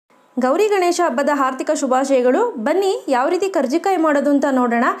ಗೌರಿ ಗಣೇಶ ಹಬ್ಬದ ಆರ್ಥಿಕ ಶುಭಾಶಯಗಳು. ಬನ್ನಿ ಯಾವ ರೀತಿ ಕರ್ಜಿಕಾಯಿ ಮಾಡೋದು ಅಂತ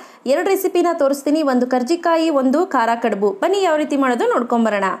ನೋಡೋಣ. 2 ರೆಸಿಪಿನ ತೋರಿಸ್ತೀನಿ, ಒಂದು ಕರ್ಜಿಕಾಯಿ, ಒಂದು ಖಾರ ಕಡುಬು. ಬನ್ನಿ ಯಾವ ರೀತಿ ಮಾಡೋದು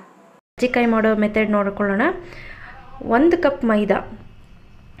ನೋಡ್ಕೊಂಬರೋಣ. ಕರ್ಜಿಕಾಯಿ ಮಾಡೋ ಮೆಥಡ್ ನೋಡ್ಕೊಳ್ಳೋಣ. 1 ಕಪ್ ಮೈದಾ,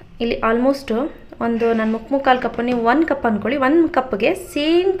 ಇಲ್ಲಿ ಆಲ್ಮೋಸ್ಟ್ ಒಂದು ನಾನು ಮುಕ್ಕಾಲು ಕಪ್, ನೀವು 1 ಕಪ್ ಅಂದ್ಕೊಳ್ಳಿ. 1 ಕಪ್ಗೆ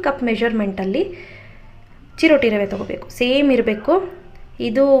ಸೇಮ್ ಕಪ್ ಮೆಷರ್ಮೆಂಟಲ್ಲಿ ಚಿರೋಟಿ ರವೆ ತೊಗೋಬೇಕು, ಸೇಮ್ ಇರಬೇಕು.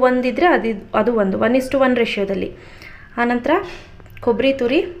 ಇದು ಒಂದಿದ್ರೆ ಅದು 1:1 ರೇಷಿಯೋದಲ್ಲಿ. ಆನಂತರ ಕೊಬ್ಬರಿ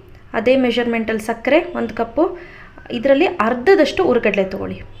ತುರಿ ಅದೇ ಮೆಷರ್ಮೆಂಟಲ್ಲಿ, ಸಕ್ಕರೆ 1 ಕಪ್ಪು, ಇದರಲ್ಲಿ ಅರ್ಧದಷ್ಟು ಹುರ್ಗಡ್ಲೆ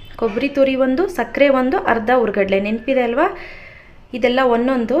ತೊಗೊಳ್ಳಿ. ಕೊಬ್ಬರಿ ತುರಿ 1, ಸಕ್ಕರೆ 1, ಅರ್ಧ ಹುರ್ಗಡ್ಲೆ, ನೆನಪಿದೆ ಅಲ್ವಾ? ಇದೆಲ್ಲ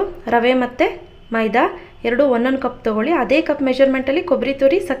ಒಂದೊಂದು, ರವೆ ಮತ್ತು ಮೈದಾ 2 1 ಕಪ್ ತೊಗೊಳ್ಳಿ. ಅದೇ ಕಪ್ ಮೆಷರ್ಮೆಂಟಲ್ಲಿ ಕೊಬ್ಬರಿ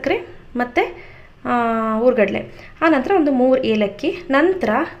ತುರಿ, ಸಕ್ಕರೆ ಮತ್ತು ಹುರ್ಗಡ್ಲೆ. ಆನಂತರ ಒಂದು 3 ಏಲಕ್ಕಿ, ನಂತರ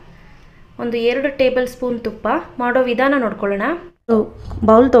ಒಂದು 2 ಟೇಬಲ್ ಸ್ಪೂನ್ ತುಪ್ಪ. ಮಾಡೋ ವಿಧಾನ ನೋಡ್ಕೊಳ್ಳೋಣ.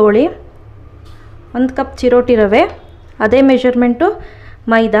 ಬೌಲ್ ತೊಗೊಳ್ಳಿ, 1 ಕಪ್ ಚಿರೋಟಿ ರವೆ, ಅದೇ ಮೆಷರ್ಮೆಂಟು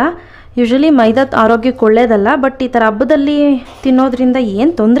ಮೈದಾ. ಯೂಶ್ವಲಿ ಮೈದಾ ಆರೋಗ್ಯಕ್ಕೆ ಒಳ್ಳೆಯದಲ್ಲ, ಬಟ್ ಈ ಥರ ಹಬ್ಬದಲ್ಲಿ ತಿನ್ನೋದ್ರಿಂದ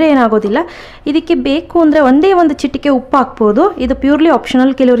ಏನು ತೊಂದರೆ ಏನಾಗೋದಿಲ್ಲ. ಇದಕ್ಕೆ ಬೇಕು ಅಂದರೆ ಒಂದೇ ಒಂದು ಚಿಟಿಕೆ ಉಪ್ಪು ಹಾಕ್ಬೋದು. ಇದು ಪ್ಯೂರ್ಲಿ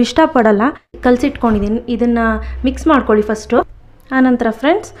ಆಪ್ಷನಲ್, ಕೆಲವರು ಇಷ್ಟಪಡಲ್ಲ. ಕಲಸಿಟ್ಕೊಂಡಿದ್ದೀನಿ, ಇದನ್ನು ಮಿಕ್ಸ್ ಮಾಡ್ಕೊಳ್ಳಿ ಫಸ್ಟು. ಆನಂತರ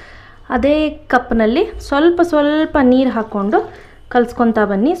ಫ್ರೆಂಡ್ಸ್, ಅದೇ ಕಪ್ನಲ್ಲಿ ಸ್ವಲ್ಪ ನೀರು ಹಾಕ್ಕೊಂಡು ಕಲಿಸ್ಕೊತಾ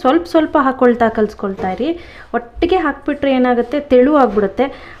ಬನ್ನಿ. ಸ್ವಲ್ಪ ಕಲಿಸ್ಕೊಳ್ತಾ ಇರಿ. ಒಟ್ಟಿಗೆ ಹಾಕ್ಬಿಟ್ರೆ ಏನಾಗುತ್ತೆ, ತೆಳು ಆಗಿಬಿಡುತ್ತೆ.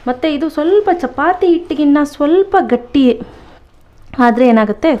 ಮತ್ತು ಇದು ಸ್ವಲ್ಪ ಚಪಾತಿ ಹಿಟ್ಟಿಗಿನ್ನ ಸ್ವಲ್ಪ ಗಟ್ಟಿ ಆದರೆ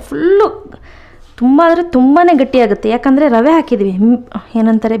ಏನಾಗುತ್ತೆ, ಫುಲ್ಲು ತುಂಬ ಆದರೆ ತುಂಬಾ ಗಟ್ಟಿಯಾಗುತ್ತೆ. ಯಾಕಂದರೆ ರವೆ ಹಾಕಿದ್ವಿ,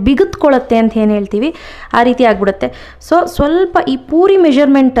 ಏನಂತಾರೆ, ಬಿಗುತ್ಕೊಳ್ಳುತ್ತೆ ಅಂತ ಏನು ಹೇಳ್ತೀವಿ, ಆ ರೀತಿ ಆಗಿಬಿಡುತ್ತೆ. ಸೊ ಸ್ವಲ್ಪ ಈ ಪೂರಿ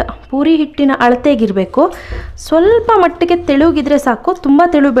ಮೆಷರ್ಮೆಂಟ್, ಪೂರಿ ಹಿಟ್ಟಿನ ಅಳತೆಗಿರಬೇಕು. ಸ್ವಲ್ಪ ಮಟ್ಟಿಗೆ ತೆಳುಗಿದ್ರೆ ಸಾಕು, ತುಂಬ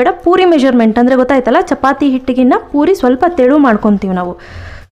ತೆಳು ಬೇಡ. ಪೂರಿ ಮೆಷರ್ಮೆಂಟ್ ಅಂದರೆ ಗೊತ್ತಾಯ್ತಲ್ಲ, ಚಪಾತಿ ಹಿಟ್ಟಿಗಿನ್ನ ಪೂರಿ ಸ್ವಲ್ಪ ತೆಳು ಮಾಡ್ಕೊತೀವಿ ನಾವು.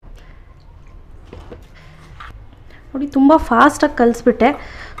 ನೋಡಿ, ತುಂಬ ಫಾಸ್ಟಾಗಿ ಕಲಿಸ್ಬಿಟ್ಟೆ.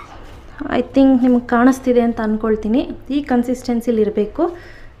 ಐ ಥಿಂಕ್ ನಿಮಗೆ ಕಾಣಿಸ್ತಿದೆ ಅಂತ ಅಂದ್ಕೊಳ್ತೀನಿ. ಈ ಕನ್ಸಿಸ್ಟೆನ್ಸಿಲಿ ಇರಬೇಕು.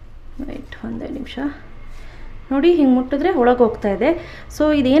 ರೈಟ್, ಒಂದೇ ನಿಮಿಷ ನೋಡಿ, ಹಿಂಗೆ ಮುಟ್ಟಿದ್ರೆ ಒಳಗೆ ಹೋಗ್ತಾ ಇದೆ. ಸೊ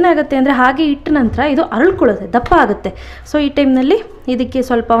ಇದೇನಾಗುತ್ತೆ ಅಂದರೆ, ಹಾಗೆ ಇಟ್ಟ ನಂತರ ಇದು ಅರಳ್ಕೊಳ್ಳುತ್ತೆ, ದಪ್ಪ ಆಗುತ್ತೆ. ಸೊ ಈ ಟೈಮ್ನಲ್ಲಿ ಇದಕ್ಕೆ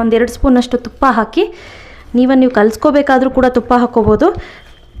ಸ್ವಲ್ಪ 1-2 ಸ್ಪೂನಷ್ಟು ತುಪ್ಪ ಹಾಕಿ, ನೀವು ಕಲಿಸ್ಕೋಬೇಕಾದ್ರೂ ಕೂಡ ತುಪ್ಪ ಹಾಕ್ಕೋಬೋದು.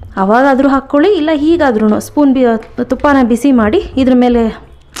 ಅವಾಗಾದರೂ ಹಾಕ್ಕೊಳ್ಳಿ, ಇಲ್ಲ ಹೀಗಾದ್ರೂ ಸ್ಪೂನ್ ತುಪ್ಪನ ಬಿಸಿ ಮಾಡಿ ಇದ್ರ ಮೇಲೆ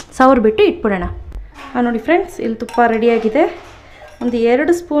ಸವರ್ಬಿಟ್ಟು ಇಟ್ಬಿಡೋಣ. ನೋಡಿ ಫ್ರೆಂಡ್ಸ್, ಇಲ್ಲಿ ತುಪ್ಪ ರೆಡಿಯಾಗಿದೆ. ಒಂದು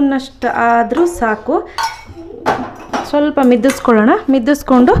 2 ಸ್ಪೂನಷ್ಟು ಆದರೂ ಸಾಕು. ಸ್ವಲ್ಪ ಮಿದ್ದಿಸ್ಕೊಳ್ಳೋಣ.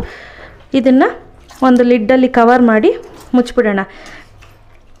 ಮಿದ್ದಿಸ್ಕೊಂಡು ಇದನ್ನು ಒಂದು ಲಿಡ್ಡಲ್ಲಿ ಕವರ್ ಮಾಡಿ ಮುಚ್ಚಿಬಿಡೋಣ.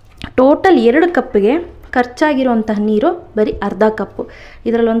 ಟೋಟಲ್ 2 ಕಪ್ಪಿಗೆ ಖರ್ಚಾಗಿರುವಂತಹ ನೀರು ಬರೀ ಅರ್ಧ ಕಪ್ಪು.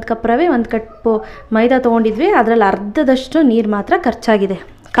 ಇದರಲ್ಲಿ 1 ಕಪ್ ರವೆ, 1 ಕಪ್ಪು ಮೈದಾ ತೊಗೊಂಡಿದ್ವಿ, ಅದರಲ್ಲಿ ಅರ್ಧದಷ್ಟು ನೀರು ಮಾತ್ರ ಖರ್ಚಾಗಿದೆ,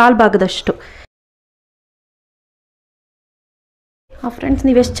 ಕಾಲು ಭಾಗದಷ್ಟು. ಫ್ರೆಂಡ್ಸ್,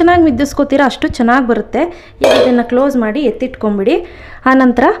 ನೀವು ಎಷ್ಟು ಚೆನ್ನಾಗಿ ಮಿದ್ದಿಸ್ಕೋತೀರಾ ಅಷ್ಟು ಚೆನ್ನಾಗಿ ಬರುತ್ತೆ. ಈಗ ಇದನ್ನು ಕ್ಲೋಸ್ ಮಾಡಿ ಎತ್ತಿಟ್ಕೊಂಬಿಡಿ.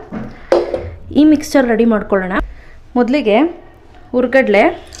 ಆನಂತರ ಈ ಮಿಕ್ಸ್ಚರ್ ರೆಡಿ ಮಾಡ್ಕೊಳ್ಳೋಣ. ಮೊದಲಿಗೆ ಹುರ್ಗಡ್ಲೆ,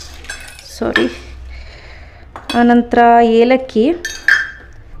 ಆನಂತರ ಏಲಕ್ಕಿ,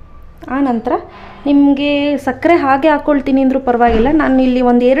 ಆನಂತರ ನಿಮಗೆ ಸಕ್ಕರೆ ಹಾಗೆ ಹಾಕ್ಕೊಳ್ತೀನಿ ಅಂದರೂ ಪರವಾಗಿಲ್ಲ. ನಾನು ಇಲ್ಲಿ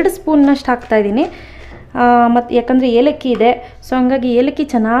 1-2 ಸ್ಪೂನ್ನಷ್ಟು ಹಾಕ್ತಾಯಿದ್ದೀನಿ. ಮತ್ತು ಯಾಕಂದರೆ ಏಲಕ್ಕಿ ಇದೆ, ಸೊ ಹಂಗಾಗಿ ಏಲಕ್ಕಿ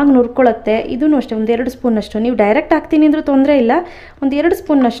ಚೆನ್ನಾಗಿ ನುರ್ಕೊಳ್ಳುತ್ತೆ. ಇದೂ ಅಷ್ಟೇ, 1-2 ಸ್ಪೂನಷ್ಟು. ನೀವು ಡೈರೆಕ್ಟ್ ಹಾಕ್ತೀನಿ ಅಂದರೂ ತೊಂದರೆ ಇಲ್ಲ, 1-2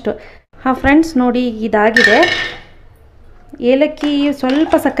 ಸ್ಪೂನಷ್ಟು. ಫ್ರೆಂಡ್ಸ್, ನೋಡಿ ಇದಾಗಿದೆ. ಏಲಕ್ಕಿ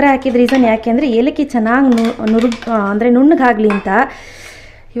ಸ್ವಲ್ಪ ಸಕ್ಕರೆ ಹಾಕಿದ ರೀಸನ್ ಯಾಕೆ ಅಂದರೆ, ಏಲಕ್ಕಿ ಚೆನ್ನಾಗಿ ಅಂದರೆ ನುಣ್ಣಗಾಗಲಿ ಅಂತ.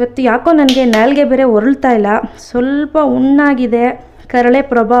 ಇವತ್ತು ಯಾಕೋ ನನಗೆ ನಾಲ್ಗೆ ಬೇರೆ ಹೊರಳ್ತಾ ಇಲ್ಲ, ಸ್ವಲ್ಪ ಉಣ್ಣಾಗಿದೆ. ಕರಳೆ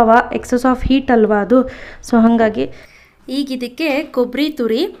ಪ್ರಭಾವ, ಎಕ್ಸಸ್ ಆಫ್ ಹೀಟ್ ಅಲ್ವಾ ಅದು. ಸೊ ಹಾಗಾಗಿ ಈಗ ಇದಕ್ಕೆ ಕೊಬ್ಬರಿ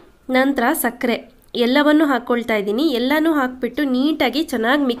ತುರಿ, ನಂತರ ಸಕ್ಕರೆ ಎಲ್ಲವನ್ನು ಹಾಕ್ಕೊಳ್ತಾ ಇದ್ದೀನಿ. ಎಲ್ಲನೂ ಹಾಕಿಬಿಟ್ಟು ನೀಟಾಗಿ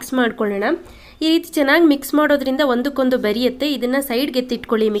ಚೆನ್ನಾಗಿ ಮಿಕ್ಸ್ ಮಾಡ್ಕೊಳ್ಳೋಣ. ಈ ರೀತಿ ಚೆನ್ನಾಗಿ ಮಿಕ್ಸ್ ಮಾಡೋದ್ರಿಂದ ಒಂದಕ್ಕೊಂದು ಬೆರೆಯುತ್ತೆ. ಇದನ್ನು ಸೈಡ್ಗೆ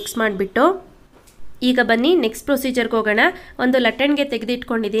ಎತ್ತಿಟ್ಕೊಳ್ಳಿ ಮಿಕ್ಸ್ ಮಾಡಿಬಿಟ್ಟು. ಈಗ ಬನ್ನಿ ನೆಕ್ಸ್ಟ್ ಪ್ರೊಸೀಜರ್ಗೆ ಹೋಗೋಣ. ಒಂದು ಲಟ್ಟಣಿಗೆ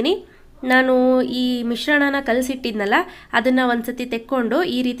ತೆಗೆದಿಟ್ಕೊಂಡಿದ್ದೀನಿ. ನಾನು ಈ ಮಿಶ್ರಣನ ಕಲಸಿಟ್ಟಿದ್ನಲ್ಲ, ಅದನ್ನು ಒಂದು ಸತಿ ತೆಕ್ಕೊಂಡು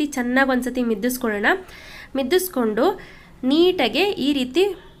ಈ ರೀತಿ ಚೆನ್ನಾಗಿ ಒಂದು ಸತಿ ಮಿದ್ದಿಸ್ಕೊಳ್ಳೋಣ. ಮಿದ್ದಿಸ್ಕೊಂಡು ನೀಟಾಗಿ ಈ ರೀತಿ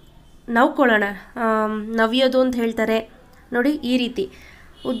ನವ್ಕೊಳ್ಳೋಣ. ನವ್ಯೋದು ಅಂತ ಹೇಳ್ತಾರೆ ನೋಡಿ, ಈ ರೀತಿ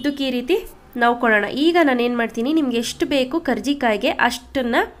ಉದ್ದಕ್ಕೆ ಈ ರೀತಿ ನವ್ಕೊಳ್ಳೋಣ. ಈಗ ನಾನೇನು ಮಾಡ್ತೀನಿ, ನಿಮ್ಗೆ ಎಷ್ಟು ಬೇಕು ಕರ್ಜಿಕಾಯಿಗೆ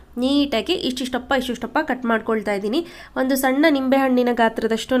ಅಷ್ಟನ್ನು ನೀಟಾಗಿ ಇಷ್ಟಿಷ್ಟಪ್ಪ ಕಟ್ ಮಾಡ್ಕೊಳ್ತಾ ಇದ್ದೀನಿ. ಒಂದು ಸಣ್ಣ ನಿಂಬೆಹಣ್ಣಿನ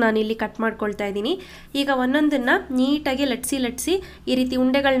ಗಾತ್ರದಷ್ಟು ನಾನಿಲ್ಲಿ ಕಟ್ ಮಾಡ್ಕೊಳ್ತಾ ಇದ್ದೀನಿ. ಈಗ ಒಂದೊಂದನ್ನು ನೀಟಾಗಿ ಲಟ್ಸಿ ಈ ರೀತಿ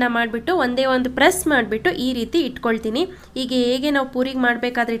ಉಂಡೆಗಳನ್ನ ಮಾಡಿಬಿಟ್ಟು ಒಂದೇ ಒಂದು ಪ್ರೆಸ್ ಮಾಡಿಬಿಟ್ಟು ಈ ರೀತಿ ಇಟ್ಕೊಳ್ತೀನಿ. ಈಗ ಹೇಗೆ ನಾವು ಪೂರಿಗೆ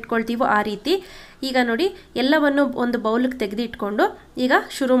ಮಾಡಬೇಕಾದ್ರೆ ಇಟ್ಕೊಳ್ತೀವೋ ಆ ರೀತಿ. ಈಗ ನೋಡಿ, ಎಲ್ಲವನ್ನು ಒಂದು ಬೌಲಿಗೆ ತೆಗೆದಿಟ್ಕೊಂಡು ಈಗ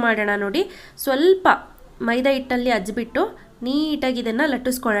ಶುರು ಮಾಡೋಣ. ನೋಡಿ, ಸ್ವಲ್ಪ ಮೈದಾ ಹಿಟ್ಟಲ್ಲಿ ಅಜ್ಜಿಬಿಟ್ಟು ನೀಟಾಗಿ ಇದನ್ನು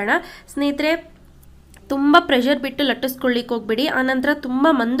ಲಟ್ಟಿಸ್ಕೊಳ್ಳೋಣ. ಸ್ನೇಹಿತರೆ, ತುಂಬ ಪ್ರೆಷರ್ ಬಿಟ್ಟು ಲಟ್ಟಿಸ್ಕೊಳ್ಳಿಕ್ಕೆ ಹೋಗ್ಬೇಡಿ. ಆನಂತರ ತುಂಬ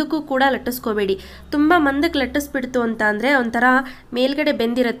ಮಂದಕ್ಕೂ ಕೂಡ ಲಟ್ಟಿಸ್ಕೋಬೇಡಿ. ತುಂಬ ಮಂದಕ್ಕೆ ಲಟ್ಟಿಸ್ಬಿಡ್ತು ಅಂತ ಅಂದರೆ ಒಂಥರ ಮೇಲ್ಗಡೆ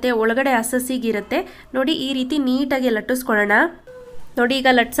ಬೆಂದಿರುತ್ತೆ, ಒಳಗಡೆ ಹಸಸಿಗಿರುತ್ತೆ. ನೋಡಿ, ಈ ರೀತಿ ನೀಟಾಗಿ ಲಟ್ಟಿಸ್ಕೊಳ್ಳೋಣ. ನೋಡಿ ಈಗ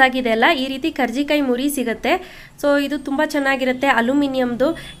ಲಟ್ಸಾಗಿದೆ ಅಲ್ಲ, ಈ ರೀತಿ ಕರ್ಜಿಕಾಯಿ ಮುರಿ ಸಿಗುತ್ತೆ. ಸೊ ಇದು ತುಂಬ ಚೆನ್ನಾಗಿರುತ್ತೆ. ಅಲ್ಯೂಮಿನಿಯಮ್ದು,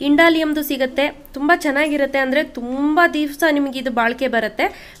 ಇಂಡಾಲಿಯಮ್ದು ಸಿಗುತ್ತೆ. ತುಂಬ ಚೆನ್ನಾಗಿರುತ್ತೆ, ಅಂದರೆ ತುಂಬ ದಿವಸ ನಿಮಗೆ ಇದು ಬಾಳಿಕೆ ಬರುತ್ತೆ.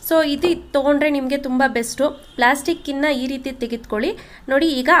 ಸೊ ಇದು ತೊಗೊಂಡ್ರೆ ನಿಮಗೆ ತುಂಬ ಬೆಸ್ಟು. ಪ್ಲಾಸ್ಟಿಕ್ಕಿನ್ನ ಈ ರೀತಿ ತೆಗೆದುಕೊಳ್ಳಿ. ನೋಡಿ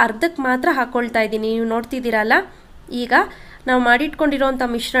ಈಗ ಅರ್ಧಕ್ಕೆ ಮಾತ್ರ ಹಾಕ್ಕೊಳ್ತಾ ಇದ್ದೀನಿ, ನೀವು ನೋಡ್ತಿದ್ದೀರಲ್ಲ. ಈಗ ನಾವು ಮಾಡಿಟ್ಕೊಂಡಿರೋಂಥ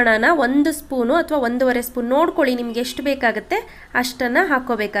ಮಿಶ್ರಣನ 1 ಸ್ಪೂನು ಅಥವಾ 1.5 ಸ್ಪೂನ್ ನೋಡ್ಕೊಳ್ಳಿ, ನಿಮ್ಗೆ ಎಷ್ಟು ಬೇಕಾಗುತ್ತೆ ಅಷ್ಟನ್ನು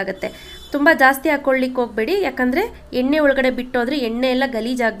ಹಾಕ್ಕೋಬೇಕಾಗತ್ತೆ. ತುಂಬ ಜಾಸ್ತಿ ಹಾಕ್ಕೊಳ್ಳಿಕ್ಕೆ ಹೋಗಬೇಡಿ, ಯಾಕಂದರೆ ಎಣ್ಣೆ ಒಳಗಡೆ ಬಿಟ್ಟೋದ್ರೆ ಎಣ್ಣೆ ಎಲ್ಲ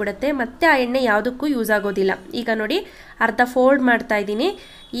ಗಲೀಜಾಗ್ಬಿಡುತ್ತೆ, ಮತ್ತು ಆ ಎಣ್ಣೆ ಯಾವುದಕ್ಕೂ ಯೂಸ್ ಆಗೋದಿಲ್ಲ. ಈಗ ನೋಡಿ ಅರ್ಧ ಫೋಲ್ಡ್ ಮಾಡ್ತಾ ಇದ್ದೀನಿ.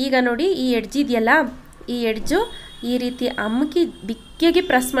 ಈಗ ನೋಡಿ ಈ ಎಡ್ಜ್ ಇದೆಯಲ್ಲ, ಈ ಎಡ್ಜು ಈ ರೀತಿ ಅಮ್ಮಕಿ ಬಿಕ್ಕಿಯಾಗಿ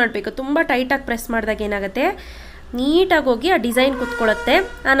ಪ್ರೆಸ್ ಮಾಡಬೇಕು. ತುಂಬ ಟೈಟಾಗಿ ಪ್ರೆಸ್ ಮಾಡಿದಾಗ ಏನಾಗುತ್ತೆ, ನೀಟಾಗಿ ಹೋಗಿ ಆ ಡಿಸೈನ್ ಕೂತ್ಕೊಳ್ಳುತ್ತೆ.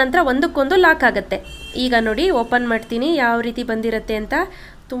 ಆನಂತರ ಒಂದಕ್ಕೊಂದು ಲಾಕ್ ಆಗುತ್ತೆ. ಈಗ ನೋಡಿ ಓಪನ್ ಮಾಡ್ತೀನಿ ಯಾವ ರೀತಿ ಬಂದಿರುತ್ತೆ ಅಂತ.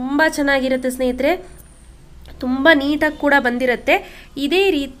 ತುಂಬ ಚೆನ್ನಾಗಿರುತ್ತೆ ಸ್ನೇಹಿತರೆ, ತುಂಬ ನೀಟಾಗಿ ಕೂಡ ಬಂದಿರುತ್ತೆ. ಇದೇ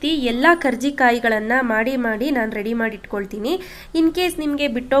ರೀತಿ ಎಲ್ಲ ಕರ್ಜಿಕಾಯಿಗಳನ್ನು ಮಾಡಿ ನಾನು ರೆಡಿ ಮಾಡಿ ಇಟ್ಕೊಳ್ತೀನಿ. ಇನ್ ಕೇಸ್ ನಿಮಗೆ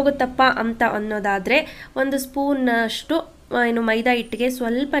ಬಿಟ್ಟೋಗುತ್ತಪ್ಪ ಅಂತ ಅನ್ನೋದಾದರೆ 1 ಸ್ಪೂನಷ್ಟು ಮೈದಾ ಹಿಟ್ಟಿಗೆ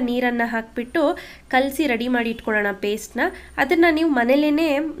ಸ್ವಲ್ಪ ನೀರನ್ನು ಹಾಕಿಬಿಟ್ಟು ಕಲಸಿ ರೆಡಿ ಮಾಡಿ ಇಟ್ಕೊಳ್ಳೋಣ ಪೇಸ್ಟ್ನ. ಅದನ್ನು ನೀವು ಮನೇಲೇ,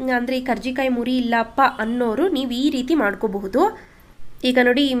 ಅಂದರೆ ಈ ಕರ್ಜಿಕಾಯಿ ಮುರಿ ಇಲ್ಲಪ್ಪ ಅನ್ನೋರು ನೀವು ಈ ರೀತಿ ಮಾಡ್ಕೋಬಹುದು. ಈಗ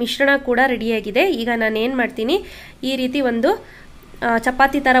ನೋಡಿ ಈ ಮಿಶ್ರಣ ಕೂಡ ರೆಡಿಯಾಗಿದೆ. ಈಗ ನಾನು ಏನು ಮಾಡ್ತೀನಿ, ಈ ರೀತಿ ಒಂದು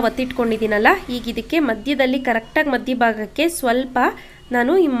ಚಪಾತಿ ಥರ ಒತ್ತಿಟ್ಕೊಂಡಿದ್ದೀನಲ್ಲ, ಈಗ ಇದಕ್ಕೆ ಮಧ್ಯದಲ್ಲಿ ಕರೆಕ್ಟಾಗಿ ಮಧ್ಯಭಾಗಕ್ಕೆ ಸ್ವಲ್ಪ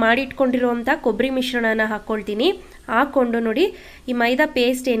ನಾನು ಈ ಮಾಡಿಟ್ಕೊಂಡಿರುವಂಥ ಕೊಬ್ಬರಿ ಮಿಶ್ರಣನ ಹಾಕ್ಕೊಳ್ತೀನಿ. ಹಾಕ್ಕೊಂಡು ನೋಡಿ ಈ ಮೈದಾ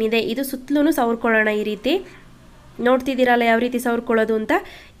ಪೇಸ್ಟ್ ಏನಿದೆ ಇದು ಸುತ್ತಲೂ ಸವರ್ಕೊಳ್ಳೋಣ. ಈ ರೀತಿ ನೋಡ್ತಿದ್ದೀರಲ್ಲ ಯಾವ ರೀತಿ ಸವರ್ಕೊಳ್ಳೋದು ಅಂತ.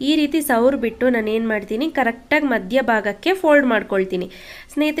 ಈ ರೀತಿ ಸವರ್ಬಿಟ್ಟು ನಾನು ಏನು ಮಾಡ್ತೀನಿ, ಕರೆಕ್ಟಾಗಿ ಮಧ್ಯಭಾಗಕ್ಕೆ ಫೋಲ್ಡ್ ಮಾಡ್ಕೊಳ್ತೀನಿ.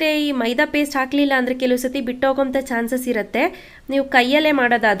 ಸ್ನೇಹಿತರೆ, ಈ ಮೈದಾ ಪೇಸ್ಟ್ ಹಾಕಲಿಲ್ಲ ಅಂದರೆ ಕೆಲವು ಸತಿ ಬಿಟ್ಟೋಗೋಂಥ ಚಾನ್ಸಸ್ ಇರುತ್ತೆ, ನೀವು ಕೈಯಲ್ಲೇ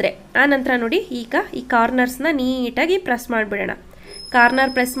ಮಾಡೋದಾದರೆ. ಆನಂತರ ನೋಡಿ ಈಗ ಈ ಕಾರ್ನರ್ಸ್ನ ನೀಟಾಗಿ ಪ್ರೆಸ್ ಮಾಡಿಬಿಡೋಣ.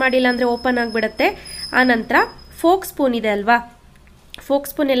 ಕಾರ್ನರ್ ಪ್ರೆಸ್ ಮಾಡಿಲ್ಲ ಅಂದರೆ ಓಪನ್ ಆಗಿಬಿಡುತ್ತೆ. ಆನಂತರ ಫೋಕ್ ಸ್ಪೂನ್ ಇದೆ ಅಲ್ವಾ, ಫೋಕ್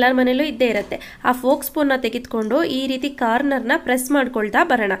ಸ್ಪೂನ್ ಎಲ್ಲರ ಮನೇಲೂ ಇದ್ದೇ ಇರುತ್ತೆ. ಆ ಫೋಕ್ ಸ್ಪೂನ್ನ ತೆಗೆದುಕೊಂಡು ಈ ರೀತಿ ಕಾರ್ನರ್ನ ಪ್ರೆಸ್ ಮಾಡ್ಕೊಳ್ತಾ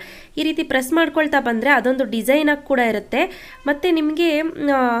ಬರೋಣ. ಈ ರೀತಿ ಪ್ರೆಸ್ ಮಾಡ್ಕೊಳ್ತಾ ಬಂದರೆ ಅದೊಂದು ಡಿಸೈನಾಗಿ ಕೂಡ ಇರುತ್ತೆ, ಮತ್ತು ನಿಮಗೆ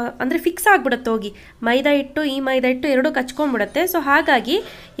ಅಂದರೆ ಫಿಕ್ಸ್ ಆಗಿಬಿಡುತ್ತೆ. ಹೋಗಿ ಮೈದಾ ಹಿಟ್ಟು ಈ ಮೈದಾ ಹಿಟ್ಟು ಎರಡೂ ಕಚ್ಕೊಂಡ್ಬಿಡುತ್ತೆ. ಸೊ ಹಾಗಾಗಿ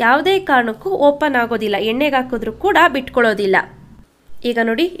ಯಾವುದೇ ಕಾರಣಕ್ಕೂ ಓಪನ್ ಆಗೋದಿಲ್ಲ, ಎಣ್ಣೆಗೆ ಹಾಕಿದ್ರೂ ಕೂಡ ಬಿಟ್ಕೊಳ್ಳೋದಿಲ್ಲ. ಈಗ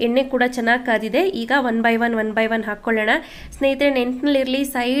ನೋಡಿ ಎಣ್ಣೆ ಕೂಡ ಚೆನ್ನಾಗಿ ಕಾದಿದೆ. ಈಗ 1 by 1 ಹಾಕ್ಕೊಳ್ಳೋಣ. ಸ್ನೇಹಿತರೆ, ನೆನಪಿನಲ್ಲಿರಲಿ,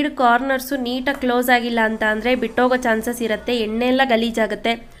 ಸೈಡ್ ಕಾರ್ನರ್ಸು ನೀಟಾಗಿ ಕ್ಲೋಸ್ ಆಗಿಲ್ಲ ಅಂತ ಅಂದರೆ ಬಿಟ್ಟೋಗೋ ಚಾನ್ಸಸ್ ಇರುತ್ತೆ, ಎಣ್ಣೆ ಎಲ್ಲ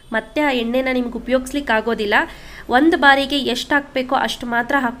ಗಲೀಜಾಗುತ್ತೆ, ಮತ್ತು ಆ ಎಣ್ಣೆನ ನಿಮ್ಗೆ ಉಪಯೋಗಿಸ್ಲಿಕ್ಕೆ ಆಗೋದಿಲ್ಲ. ಒಂದು ಬಾರಿಗೆ ಎಷ್ಟು ಹಾಕಬೇಕೋ ಅಷ್ಟು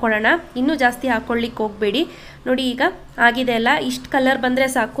ಮಾತ್ರ ಹಾಕ್ಕೊಳ್ಳೋಣ, ಇನ್ನೂ ಜಾಸ್ತಿ ಹಾಕ್ಕೊಳ್ಳಿಕ್ಕೆ ಹೋಗಬೇಡಿ. ನೋಡಿ ಈಗ ಆಗಿದೆ ಅಲ್ಲ, ಇಷ್ಟು ಕಲರ್ ಬಂದರೆ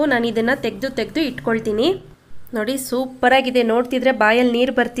ಸಾಕು. ನಾನು ಇದನ್ನು ತೆಗೆದು ಇಟ್ಕೊಳ್ತೀನಿ. ನೋಡಿ ಸೂಪರಾಗಿದೆ, ನೋಡ್ತಿದ್ರೆ ಬಾಯಲ್ಲಿ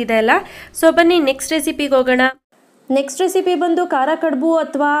ನೀರು ಬರ್ತಿದೆ ಅಲ್ಲ. ಸೊ ಬನ್ನಿ ನೆಕ್ಸ್ಟ್ ರೆಸಿಪಿಗೆ ಹೋಗೋಣ. ನೆಕ್ಸ್ಟ್ ರೆಸಿಪಿ ಬಂದು ಖಾರ ಕಡುಬು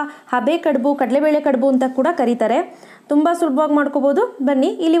ಅಥವಾ ಹಬೆ ಕಡುಬು, ಕಡಲೆಬೇಳೆ ಕಡುಬು ಅಂತ ಕೂಡ ಕರೀತಾರೆ. ತುಂಬ ಸುಲಭವಾಗಿ ಮಾಡ್ಕೋಬೋದು. ಬನ್ನಿ,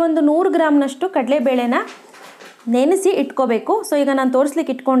 ಇಲ್ಲಿ ಒಂದು 100 ಗ್ರಾಮ್ನಷ್ಟು ಕಡಲೆಬೇಳೆನ ನೆನೆಸಿ ಇಟ್ಕೋಬೇಕು. ಸೊ ಈಗ ನಾನು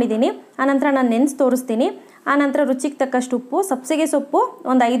ತೋರಿಸ್ಲಿಕ್ಕೆ ಇಟ್ಕೊಂಡಿದ್ದೀನಿ. ಆನಂತರ ನಾನು ನೆನೆಸಿ ತೋರಿಸ್ತೀನಿ. ಆನಂತರ ರುಚಿಗೆ ತಕ್ಕಷ್ಟು ಉಪ್ಪು, ಸಬ್ಸಿಗೆ ಸೊಪ್ಪು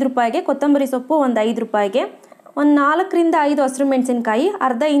ಒಂದು 5 ರೂಪಾಯಿಗೆ, ಕೊತ್ತಂಬರಿ ಸೊಪ್ಪು ಒಂದು 5 ರೂಪಾಯಿಗೆ, ಒಂದು 4 ರಿಂದ 5 ಹಸಿರು ಮೆಣಸಿನ್ಕಾಯಿ,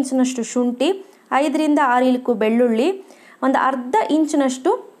 ಅರ್ಧ ಇಂಚಿನಷ್ಟು ಶುಂಠಿ, 5 ರಿಂದ 6 ಇಲುಕು ಬೆಳ್ಳುಳ್ಳಿ, ಒಂದು ಅರ್ಧ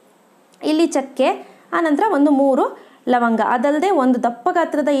ಇಂಚಿನಷ್ಟು ಇಲ್ಲಿ ಚಕ್ಕೆ, ಆನಂತರ ಒಂದು 3 ಲವಂಗ, ಅದಲ್ಲದೆ ಒಂದು ದಪ್ಪ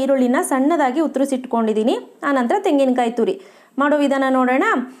ಗಾತ್ರದ ಈರುಳ್ಳಿನ ಸಣ್ಣದಾಗಿ ಉತ್ತರಿಸಿಟ್ಕೊಂಡಿದ್ದೀನಿ. ಆನಂತರ ತೆಂಗಿನಕಾಯಿ ತುರಿ. ಮಾಡೋ ವಿಧಾನ ನೋಡೋಣ.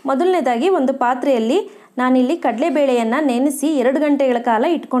 ಮೊದಲನೇದಾಗಿ ಒಂದು ಪಾತ್ರೆಯಲ್ಲಿ ನಾನಿಲ್ಲಿ ಕಡಲೆಬೇಳೆಯನ್ನು ನೆನೆಸಿ 2 ಗಂಟೆಗಳ ಕಾಲ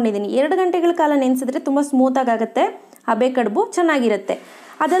ಇಟ್ಕೊಂಡಿದ್ದೀನಿ. 2 ಗಂಟೆಗಳ ಕಾಲ ನೆನೆಸಿದ್ರೆ ತುಂಬ ಸ್ಮೂತಾಗಿ ಆಗುತ್ತೆ, ಹಬೆ ಕಡುಬು ಚೆನ್ನಾಗಿರುತ್ತೆ.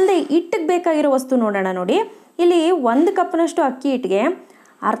 ಅದಲ್ಲದೆ ಹಿಟ್ಟಿಗೆ ಬೇಕಾಗಿರೋ ವಸ್ತು ನೋಡೋಣ. ನೋಡಿ ಇಲ್ಲಿ 1 ಕಪ್ನಷ್ಟು ಅಕ್ಕಿ ಹಿಟ್ಟಿಗೆ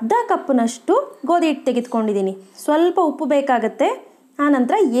ಅರ್ಧ ಕಪ್ನಷ್ಟು ಗೋಧಿ ಹಿಟ್ಟು ತೆಗೆದುಕೊಂಡಿದ್ದೀನಿ. ಸ್ವಲ್ಪ ಉಪ್ಪು ಬೇಕಾಗುತ್ತೆ.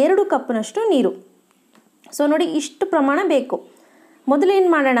 ಆನಂತರ 2 ಕಪ್ನಷ್ಟು ನೀರು. ಸೊ ನೋಡಿ ಇಷ್ಟು ಪ್ರಮಾಣ ಬೇಕು. ಮೊದಲು ಏನು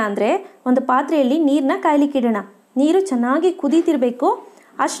ಮಾಡೋಣ ಅಂದರೆ, ಒಂದು ಪಾತ್ರೆಯಲ್ಲಿ ನೀರನ್ನ ಕಾಯ್ಲಿಕ್ಕೆ ಇಡೋಣ. ನೀರು ಚೆನ್ನಾಗಿ ಕುದೀತಿರಬೇಕು.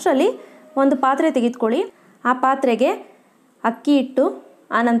 ಅಷ್ಟರಲ್ಲಿ ಒಂದು ಪಾತ್ರೆ ತೆಗೆದುಕೊಳ್ಳಿ. ಆ ಪಾತ್ರೆಗೆ ಅಕ್ಕಿ ಹಿಟ್ಟು,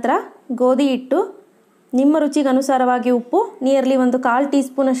 ಆನಂತರ ಗೋಧಿ ಹಿಟ್ಟು, ನಿಮ್ಮ ರುಚಿಗೆ ಅನುಸಾರವಾಗಿ ಉಪ್ಪು, ನಿಯರ್ಲಿ ಒಂದು 1/4 ಟೀ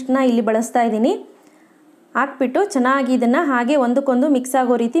ಸ್ಪೂನಷ್ಟನ್ನ ಇಲ್ಲಿ ಬಳಸ್ತಾ ಇದ್ದೀನಿ. ಹಾಕ್ಬಿಟ್ಟು ಚೆನ್ನಾಗಿ ಇದನ್ನು ಹಾಗೆ ಒಂದಕ್ಕೊಂದು ಮಿಕ್ಸ್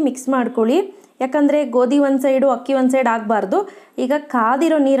ಆಗೋ ರೀತಿ ಮಿಕ್ಸ್ ಮಾಡ್ಕೊಳ್ಳಿ. ಯಾಕಂದರೆ ಗೋಧಿ ಒಂದು ಸೈಡು ಅಕ್ಕಿ ಒಂದು ಸೈಡ್ ಆಗಬಾರ್ದು. ಈಗ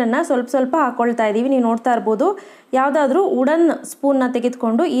ಕಾದಿರೋ ನೀರನ್ನು ಸ್ವಲ್ಪ ಹಾಕ್ಕೊಳ್ತಾ ಇದ್ದೀವಿ, ನೀವು ನೋಡ್ತಾ ಇರ್ಬೋದು. ಯಾವುದಾದ್ರೂ ವುಡನ್ ಸ್ಪೂನ್ನ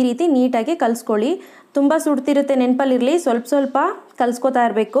ತೆಗೆದುಕೊಂಡು ಈ ರೀತಿ ನೀಟಾಗಿ ಕಲಿಸ್ಕೊಳ್ಳಿ. ತುಂಬ ಸುಡ್ತಿರುತ್ತೆ, ನೆನಪಲ್ಲಿರಲಿ, ಸ್ವಲ್ಪ ಕಲಿಸ್ಕೊತಾ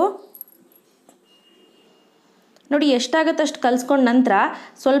ಇರಬೇಕು. ನೋಡಿ ಎಷ್ಟಾಗುತ್ತೆ ಅಷ್ಟು ಕಲಿಸ್ಕೊಂಡ ನಂತರ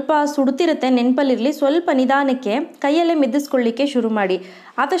ಸ್ವಲ್ಪ ಸುಡ್ತಿರುತ್ತೆ, ನೆನಪಲ್ಲಿರಲಿ, ಸ್ವಲ್ಪ ನಿಧಾನಕ್ಕೆ ಕೈಯಲ್ಲೇ ಮಿದ್ದಿಸ್ಕೊಳ್ಳಿಕ್ಕೆ ಶುರು ಮಾಡಿ.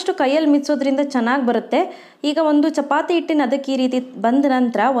 ಆದಷ್ಟು ಕೈಯಲ್ಲಿ ಮಿದಿಸೋದ್ರಿಂದ ಚೆನ್ನಾಗಿ ಬರುತ್ತೆ. ಈಗ ಒಂದು ಚಪಾತಿ ಹಿಟ್ಟಿನ ಅದಕ್ಕೆ ಈ ರೀತಿ ಬಂದ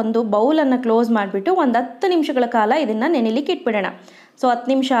ನಂತರ ಒಂದು ಬೌಲನ್ನು ಕ್ಲೋಸ್ ಮಾಡಿಬಿಟ್ಟು ಒಂದು 10 ನಿಮಿಷಗಳ ಕಾಲ ಇದನ್ನು ನೆನೆಲಿಕ್ಕೆ ಇಟ್ಬಿಡೋಣ. ಸೊ 10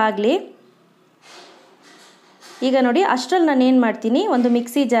 ನಿಮಿಷ ಆಗಲಿ. ಈಗ ನೋಡಿ ಅಷ್ಟರಲ್ಲಿ ನಾನು ಏನು ಮಾಡ್ತೀನಿ, ಒಂದು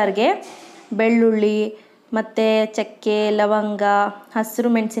ಮಿಕ್ಸಿ ಜಾರ್ಗೆ ಬೆಳ್ಳುಳ್ಳಿ ಮತ್ತು ಚಕ್ಕೆ, ಲವಂಗ, ಹಸಿರು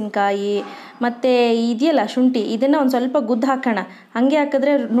ಮೆಣಸಿನ್ಕಾಯಿ ಮತ್ತು ಇದೆಯಲ್ಲ ಶುಂಠಿ, ಇದನ್ನು ಒಂದು ಸ್ವಲ್ಪ ಗುದ್ದು ಹಾಕೋಣ. ಹಾಗೆ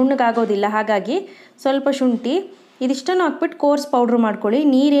ಹಾಕಿದ್ರೆ ನುಣ್ಣಗಾಗೋದಿಲ್ಲ. ಹಾಗಾಗಿ ಸ್ವಲ್ಪ ಶುಂಠಿ, ಇದಿಷ್ಟನ್ನು ಹಾಕ್ಬಿಟ್ಟು ಕೋರ್ಸ್ ಪೌಡ್ರ್ ಮಾಡ್ಕೊಳ್ಳಿ,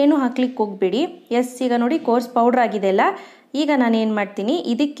 ನೀರೇನು ಹಾಕ್ಲಿಕ್ಕೆ ಹೋಗಬೇಡಿ. ಎಸ್, ಈಗ ನೋಡಿ ಕೋರ್ಸ್ ಪೌಡ್ರ್ ಆಗಿದೆಯಲ್ಲ. ಈಗ ನಾನೇನು ಮಾಡ್ತೀನಿ,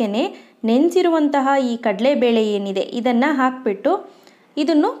 ಇದಕ್ಕೇ ನೆನೆಸಿರುವಂತಹ ಈ ಕಡಲೆಬೇಳೆ ಏನಿದೆ ಇದನ್ನು ಹಾಕಿಬಿಟ್ಟು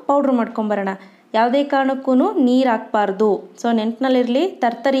ಇದನ್ನು ಪೌಡ್ರ್ ಮಾಡ್ಕೊಂಬರೋಣ. ಯಾವುದೇ ಕಾರಣಕ್ಕೂ ನೀರು ಹಾಕ್ಬಾರ್ದು. ಸೊ ನೆನಪಿನಲ್ಲಿರಲಿ,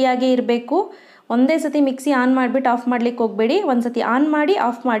 ತರ್ತರಿಯಾಗೇ ಇರಬೇಕು. ಒಂದೇ ಸತಿ ಮಿಕ್ಸಿ ಆನ್ ಮಾಡಿಬಿಟ್ಟು ಆಫ್ ಮಾಡ್ಲಿಕ್ಕೆ ಹೋಗಬೇಡಿ. ಒಂದು ಸತಿ ಆನ್ ಮಾಡಿ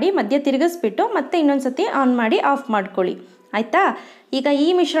ಆಫ್ ಮಾಡಿ ಮಧ್ಯೆ ತಿರುಗಿಸ್ಬಿಟ್ಟು ಮತ್ತೆ ಇನ್ನೊಂದು ಸತಿ ಆನ್ ಮಾಡಿ ಆಫ್ ಮಾಡ್ಕೊಳ್ಳಿ, ಆಯಿತಾ. ಈಗ ಈ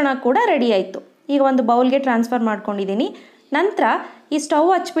ಮಿಶ್ರಣ ಕೂಡ ರೆಡಿ ಆಯಿತು. ಈಗ ಒಂದು ಬೌಲ್ಗೆ ಟ್ರಾನ್ಸ್ಫರ್ ಮಾಡ್ಕೊಂಡಿದ್ದೀನಿ. ನಂತರ ಈ ಸ್ಟವ್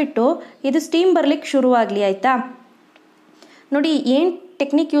ಹಚ್ಬಿಟ್ಟು ಇದು ಸ್ಟೀಮ್ ಬರಲಿಕ್ಕೆ ಶುರುವಾಗಲಿ, ಆಯಿತಾ. ನೋಡಿ ಏನು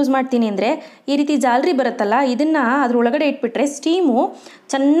ಟೆಕ್ನಿಕ್ ಯೂಸ್ ಮಾಡ್ತೀನಿ ಅಂದರೆ, ಈ ರೀತಿ ಜಾಲರಿ ಬರುತ್ತಲ್ಲ, ಇದನ್ನು ಅದರೊಳಗಡೆ ಇಟ್ಬಿಟ್ರೆ ಸ್ಟೀಮು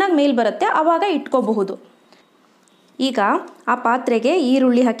ಚೆನ್ನಾಗಿ ಮೇಲೆ ಬರುತ್ತೆ, ಆವಾಗ ಇಟ್ಕೋಬಹುದು. ಈಗ ಆ ಪಾತ್ರೆಗೆ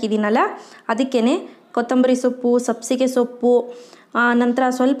ಈರುಳ್ಳಿ ಹಾಕಿದ್ದೀನಲ್ಲ, ಅದಕ್ಕೇ ಕೊತ್ತಂಬರಿ ಸೊಪ್ಪು, ಸಬ್ಸಿಗೆ ಸೊಪ್ಪು, ನಂತರ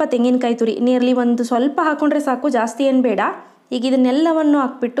ಸ್ವಲ್ಪ ತೆಂಗಿನಕಾಯಿ ತುರಿ, ನಿಯರ್ಲಿ ಒಂದು ಸ್ವಲ್ಪ ಹಾಕ್ಕೊಂಡ್ರೆ ಸಾಕು, ಜಾಸ್ತಿ ಏನು ಬೇಡ. ಈಗ ಇದನ್ನೆಲ್ಲವನ್ನು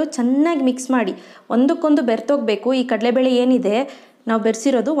ಹಾಕ್ಬಿಟ್ಟು ಚೆನ್ನಾಗಿ ಮಿಕ್ಸ್ ಮಾಡಿ ಒಂದಕ್ಕೊಂದು ಬೆರ್ತೋಗಬೇಕು. ಈ ಕಡಲೆಬೇಳೆ ಏನಿದೆ ನಾವು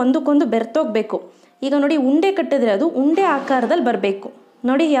ಬೆರೆಸಿರೋದು ಒಂದಕ್ಕೊಂದು ಬೆರ್ತೋಗಬೇಕು. ಈಗ ನೋಡಿ ಉಂಡೆ ಕಟ್ಟಿದ್ರೆ ಅದು ಉಂಡೆ ಆಕಾರದಲ್ಲಿ ಬರಬೇಕು.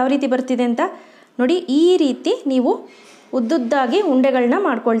 ನೋಡಿ ಯಾವ ರೀತಿ ಬರ್ತಿದೆ ಅಂತ. ನೋಡಿ ಈ ರೀತಿ ನೀವು ಉದ್ದುದ್ದಾಗಿ ಉಂಡೆಗಳನ್ನ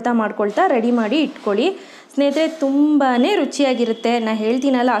ಮಾಡ್ಕೊಳ್ತಾ ರೆಡಿ ಮಾಡಿ ಇಟ್ಕೊಳ್ಳಿ ಸ್ನೇಹಿತರೆ. ತುಂಬಾ ರುಚಿಯಾಗಿರುತ್ತೆ, ನಾನು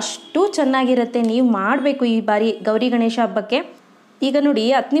ಹೇಳ್ತೀನಲ್ಲ ಅಷ್ಟು ಚೆನ್ನಾಗಿರುತ್ತೆ. ನೀವು ಮಾಡಬೇಕು ಈ ಬಾರಿ ಗೌರಿ ಗಣೇಶ ಹಬ್ಬಕ್ಕೆ. ಈಗ ನೋಡಿ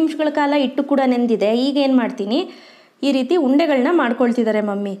 10 ನಿಮಿಷಗಳ ಕಾಲ ಇಟ್ಟು ಕೂಡ ನೆಂದಿದೆ. ಈಗ ಏನು ಮಾಡ್ತೀನಿ, ಈ ರೀತಿ ಉಂಡೆಗಳನ್ನ ಮಾಡ್ಕೊಳ್ತಿದ್ದಾರೆ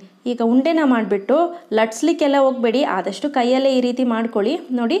ಮಮ್ಮಿ. ಈಗ ಉಂಡೆನ ಮಾಡಿಬಿಟ್ಟು ಲಟ್ಸ್ಲಿಕ್ಕೆಲ್ಲ ಹೋಗಬೇಡಿ, ಆದಷ್ಟು ಕೈಯಲ್ಲೇ ಈ ರೀತಿ ಮಾಡ್ಕೊಳ್ಳಿ.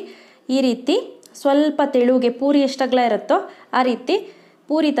 ನೋಡಿ ಈ ರೀತಿ ಸ್ವಲ್ಪ ತೆಳುಗೆ ಪೂರಿ ಎಷ್ಟಗಲ ಇರುತ್ತೋ ಆ ರೀತಿ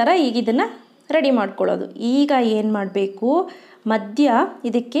ಪೂರಿ ಥರ ಈಗ ಇದನ್ನು ರೆಡಿ ಮಾಡ್ಕೊಳ್ಳೋದು. ಈಗ ಏನು ಮಾಡಬೇಕು, ಮಧ್ಯ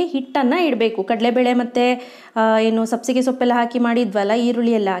ಇದಕ್ಕೆ ಹಿಟ್ಟನ್ನು ಇಡಬೇಕು. ಕಡಲೆಬೇಳೆ ಮತ್ತು ಏನು ಸಬ್ಸಿಗೆ ಸೊಪ್ಪೆಲ್ಲ ಹಾಕಿ ಮಾಡಿದ್ವಲ್ಲ,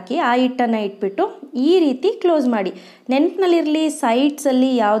 ಈರುಳ್ಳಿ ಎಲ್ಲ ಹಾಕಿ ಆ ಹಿಟ್ಟನ್ನು ಇಟ್ಬಿಟ್ಟು ಈ ರೀತಿ ಕ್ಲೋಸ್ ಮಾಡಿ. ನೆನಪಿನಲ್ಲಿರಲಿ,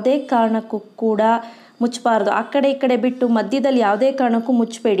 ಸೈಡ್ಸಲ್ಲಿ ಯಾವುದೇ ಕಾರಣಕ್ಕೂ ಕೂಡ ಮುಚ್ಚಬಾರ್ದು. ಆ ಕಡೆ ಈ ಕಡೆ ಬಿಟ್ಟು ಮಧ್ಯದಲ್ಲಿ ಯಾವುದೇ ಕಾರಣಕ್ಕೂ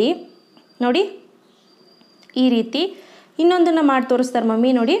ಮುಚ್ಚಬೇಡಿ. ನೋಡಿ ಈ ರೀತಿ ಇನ್ನೊಂದನ್ನು ಮಾಡಿ ತೋರಿಸ್ತಾರೆ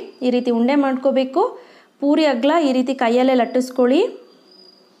ಮಮ್ಮಿ. ನೋಡಿ ಈ ರೀತಿ ಉಂಡೆ ಮಾಡ್ಕೋಬೇಕು, ಪೂರಿ ಅಗಲ ಈ ರೀತಿ ಕೈಯಲ್ಲೇ ಲಟ್ಟಿಸ್ಕೊಳ್ಳಿ.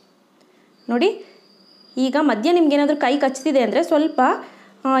 ನೋಡಿ ಈಗ ಮಧ್ಯ ನಿಮ್ಗೇನಾದರೂ ಕೈ ಕಚ್ತಿದೆ ಅಂದರೆ ಸ್ವಲ್ಪ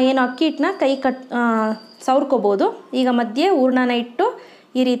ಏನು ಅಕ್ಕಿ ಹಿಟ್ಟನ್ನ ಕೈ ಸವರ್ಕೋಬೋದು. ಈಗ ಮಧ್ಯೆ ಹೂರ್ಣನ ಇಟ್ಟು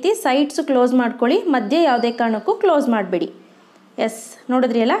ಈ ರೀತಿ ಸೈಡ್ಸು ಕ್ಲೋಸ್ ಮಾಡ್ಕೊಳ್ಳಿ, ಮಧ್ಯೆ ಯಾವುದೇ ಕಾರಣಕ್ಕೂ ಕ್ಲೋಸ್ ಮಾಡಬೇಡಿ. ಎಸ್,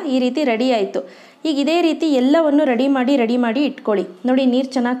 ನೋಡಿದ್ರಿ ಅಲ್ಲ, ಈ ರೀತಿ ರೆಡಿ ಆಯಿತು. ಈಗ ಇದೇ ರೀತಿ ಎಲ್ಲವನ್ನು ರೆಡಿ ಮಾಡಿ ಇಟ್ಕೊಳ್ಳಿ. ನೋಡಿ ನೀರು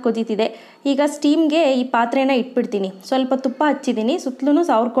ಚೆನ್ನಾಗಿ ಕುದೀತಿದೆ. ಈಗ ಸ್ಟೀಮ್ಗೆ ಈ ಪಾತ್ರೆನ ಇಟ್ಬಿಡ್ತೀನಿ. ಸ್ವಲ್ಪ ತುಪ್ಪ ಹಚ್ಚಿದ್ದೀನಿ, ಸುತ್ತಲೂ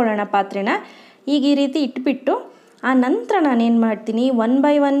ಸವರ್ಕೊಳ್ಳೋಣ ಪಾತ್ರೆನ. ಈಗ ಈ ರೀತಿ ಇಟ್ಬಿಟ್ಟು ಆ ನಂತರ ನಾನೇನು ಮಾಡ್ತೀನಿ, 1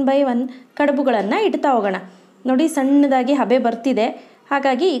 by 1 ಕಡುಬುಗಳನ್ನು ಇಡ್ತಾ ಹೋಗೋಣ. ನೋಡಿ ಸಣ್ಣದಾಗಿ ಹಬೆ ಬರ್ತಿದೆ,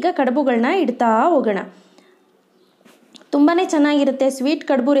 ಹಾಗಾಗಿ ಈಗ ಕಡುಬುಗಳನ್ನ ಇಡ್ತಾ ಹೋಗೋಣ. ತುಂಬಾ ಚೆನ್ನಾಗಿರುತ್ತೆ. ಸ್ವೀಟ್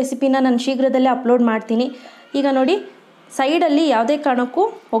ಕಡುಬು ರೆಸಿಪಿನ ನಾನು ಶೀಘ್ರದಲ್ಲೇ ಅಪ್ಲೋಡ್ ಮಾಡ್ತೀನಿ. ಈಗ ನೋಡಿ ಸೈಡಲ್ಲಿ ಯಾವುದೇ ಕಾರಣಕ್ಕೂ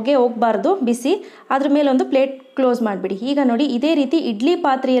ಹೊಗೆ ಹೋಗಬಾರ್ದು, ಬಿಸಿ. ಅದ್ರ ಮೇಲೊಂದು ಪ್ಲೇಟ್ ಕ್ಲೋಸ್ ಮಾಡಿಬಿಡಿ. ಈಗ ನೋಡಿ ಇದೇ ರೀತಿ ಇಡ್ಲಿ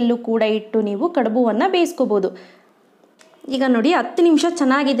ಪಾತ್ರೆಯಲ್ಲೂ ಕೂಡ ಇಟ್ಟು ನೀವು ಕಡುಬುವನ್ನು ಬೇಯಿಸ್ಕೋಬೋದು. ಈಗ ನೋಡಿ 10 ನಿಮಿಷ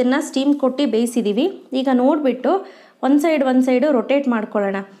ಚೆನ್ನಾಗಿ ಇದನ್ನು ಸ್ಟೀಮ್ ಕೊಟ್ಟು ಬೇಯಿಸಿದ್ದೀವಿ. ಈಗ ನೋಡಿಬಿಟ್ಟು ಒಂದು ಸೈಡು ರೊಟೇಟ್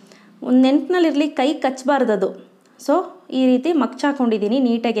ಮಾಡ್ಕೊಳ್ಳೋಣ. ನೆನಪಿನಲ್ಲಿರಲಿ, ಕೈ ಕಚ್ಚಬಾರ್ದದು. ಸೊ ಈ ರೀತಿ ಮಗ್ಚಾಕೊಂಡಿದ್ದೀನಿ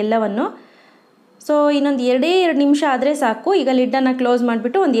ನೀಟಾಗಿ ಎಲ್ಲವನ್ನು. ಸೊ ಇನ್ನೊಂದು 2 ನಿಮಿಷ ಆದರೆ ಸಾಕು. ಈಗ ಲಿಡ್ಡನ್ನು ಕ್ಲೋಸ್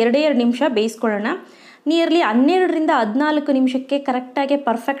ಮಾಡಿಬಿಟ್ಟು ಒಂದು 2 ನಿಮಿಷ ಬೇಯಿಸ್ಕೊಳ್ಳೋಣ. ನಿಯರ್ಲಿ 12ರಿಂದ 14 ನಿಮಿಷಕ್ಕೆ ಕರೆಕ್ಟಾಗಿ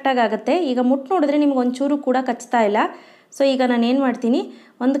ಪರ್ಫೆಕ್ಟಾಗಿ ಆಗುತ್ತೆ. ಈಗ ಮುಟ್ಟು ನೋಡಿದ್ರೆ ನಿಮ್ಗೆ ಒಂಚೂರು ಕೂಡ ಕಚ್ತಾ ಇಲ್ಲ. ಸೊ ಈಗ ನಾನು ಏನು ಮಾಡ್ತೀನಿ,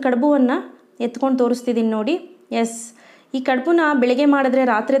 ಒಂದು ಕಡುಬುವನ್ನು ಎತ್ಕೊಂಡು ತೋರಿಸ್ತಿದ್ದೀನಿ ನೋಡಿ. ಎಸ್, ಈ ಕಡುಬುನ ಬೆಳಗ್ಗೆ ಮಾಡಿದ್ರೆ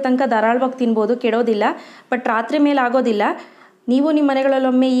ರಾತ್ರಿ ತನಕ ಧಾರಾಳವಾಗಿ ತಿನ್ಬೋದು, ಕೆಡೋದಿಲ್ಲ. ಬಟ್ ರಾತ್ರಿ ಮೇಲೆ ಆಗೋದಿಲ್ಲ. ನೀವು ನಿಮ್ಮ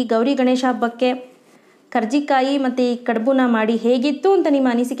ಮನೆಗಳಲ್ಲೊಮ್ಮೆ ಈ ಗೌರಿ ಗಣೇಶ ಹಬ್ಬಕ್ಕೆ ಕರ್ಜಿಕಾಯಿ ಮತ್ತು ಈ ಕಡುಬುನ ಮಾಡಿ ಹೇಗಿತ್ತು ಅಂತ ನಿಮ್ಮ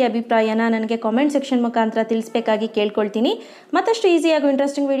ಅನಿಸಿಕೆ ಅಭಿಪ್ರಾಯನ ನನಗೆ ಕಾಮೆಂಟ್ ಸೆಕ್ಷನ್ ಮುಖಾಂತರ ತಿಳಿಸ್ಬೇಕಾಗಿ ಕೇಳ್ಕೊಳ್ತೀನಿ. ಮತ್ತಷ್ಟು ಈಸಿಯಾಗಿ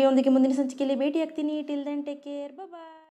ಇಂಟ್ರೆಸ್ಟಿಂಗ್ ವಿಡಿಯೋ ಒಂದಿಗೆ ಮುಂದಿನ ಸಂಚಿಕೆಯಲ್ಲಿ ಭೇಟಿ ಆಗ್ತೀನಿ. ಟಿಲ್ ದೆನ್ ಟೇಕ್ ಕೇರ್, ಬಾಯ್.